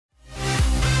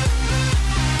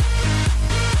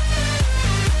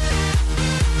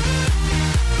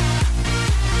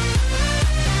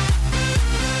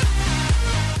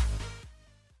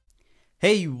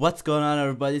Hey, what's going on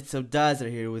everybody? It's aBodizeR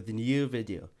here with a new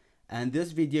video. And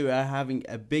this video we are having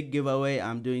a big giveaway.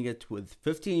 I'm doing it with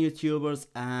 15 YouTubers,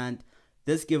 and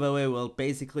this giveaway, well,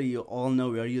 basically you all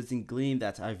know we are using Gleam,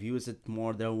 that I've used it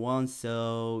more than once.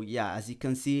 So yeah, as you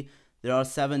can see, there are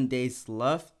 7 days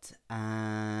left,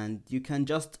 and you can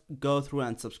just go through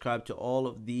and subscribe to all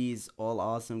of these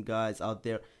awesome guys out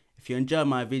there. If you enjoy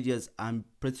my videos, I'm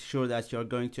pretty sure that you're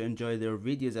going to enjoy their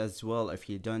videos as well if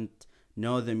you don't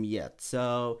know them yet.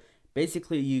 So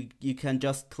basically you can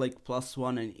just click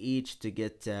 +1 in each to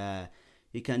get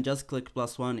you can just click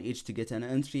 +1 each to get an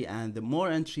entry, and the more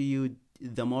entry you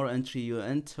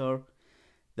enter,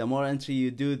 the more entry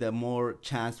you do, the more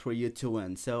chance for you to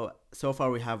win. So far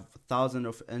we have 1,000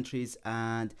 of entries,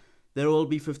 and there will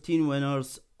be 15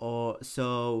 winners, or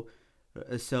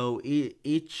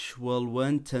each will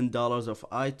win $10 of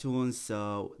iTunes.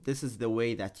 So this is the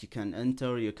way that you can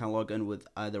enter. You can log in with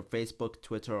either Facebook,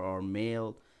 Twitter, or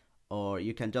mail, or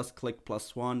you can just click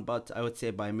 +1, but I would say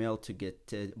by mail to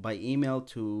get by email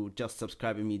to just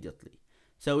subscribe immediately.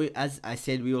 So as I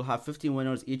said, we will have 15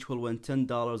 winners. Each will win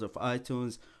 $10 of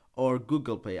iTunes or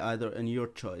Google Pay, either in your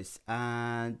choice,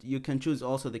 and you can choose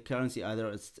also the currency, either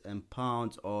it's in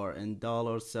pounds or in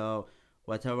dollars, so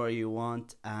whatever you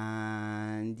want.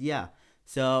 And yeah,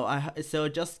 so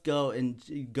just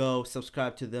go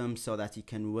subscribe to them so that you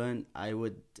can win.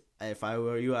 If I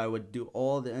were you, I would do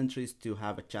all the entries to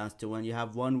have a chance to win. You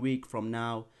have 1 week from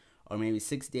now, or maybe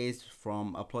 6 days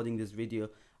from uploading this video.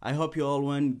 I hope you all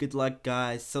win. Good luck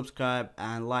guys. Subscribe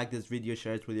and like this video,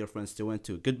 share it with your friends to win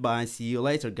too. Goodbye, see you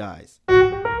later guys.